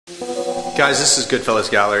Guys, this is Goodfellas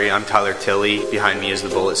Gallery. I'm Tyler Tilley. Behind me is the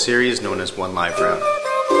Bullet series, known as One Live Round.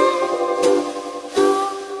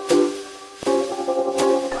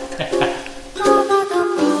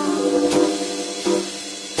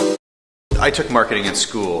 I took marketing in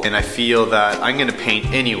school, and I feel that I'm going to paint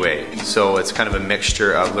anyway, so it's kind of a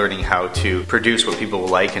mixture of learning how to produce what people will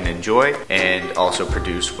like and enjoy, and also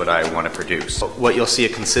produce what I want to produce. What you'll see a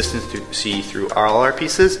consistency through all our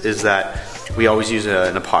pieces is that we always use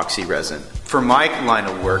an epoxy resin. For my line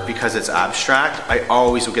of work, because it's abstract, I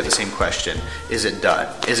always will get the same question: is it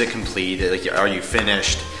done? Is it complete? Like, are you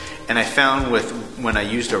finished? And I found when I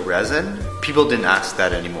used a resin, people didn't ask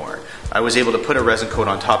that anymore. I was able to put a resin coat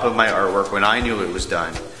on top of my artwork when I knew it was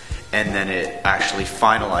done, and then it actually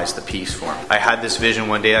finalized the piece for me. I had this vision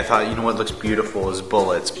one day. I thought, you know what looks beautiful is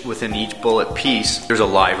bullets. Within each bullet piece, there's a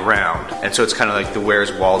live round. And so it's kind of like the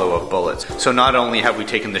Where's Waldo of bullets. So not only have we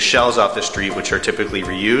taken the shells off the street, which are typically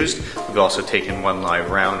reused, we've also taken one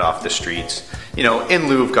live round off the streets. You know, in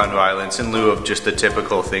lieu of gun violence, in lieu of just the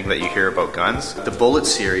typical thing that you hear about guns. The Bullet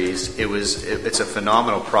series, it's a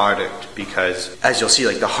phenomenal product because, as you'll see,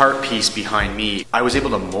 like the heart piece behind me, I was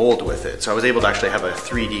able to mold with it. So I was able to actually have a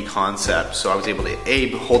 3D concept. So I was able to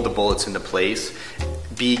A, hold the bullets into place,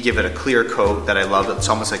 B, give it a clear coat that I love. It's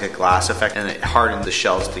almost like a glass effect, and it hardened the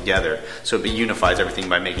shells together. So it unifies everything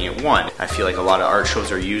by making it one. I feel like a lot of art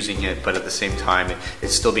shows are using it, but at the same time,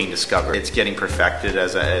 it's still being discovered. It's getting perfected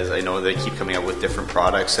as I know they keep coming out with different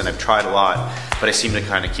products, and I've tried a lot, but I seem to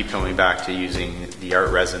kind of keep coming back to using the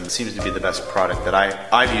ArtResin. It seems to be the best product that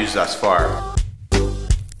I've used thus far.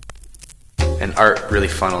 And art really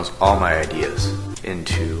funnels all my ideas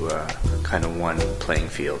into kind of one playing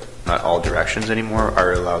field. Not all directions anymore.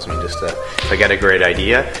 Art allows me just to, if I get a great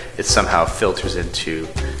idea, it somehow filters into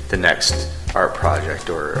the next art project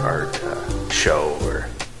or art show or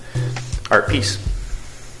art piece.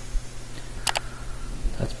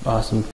 That's awesome.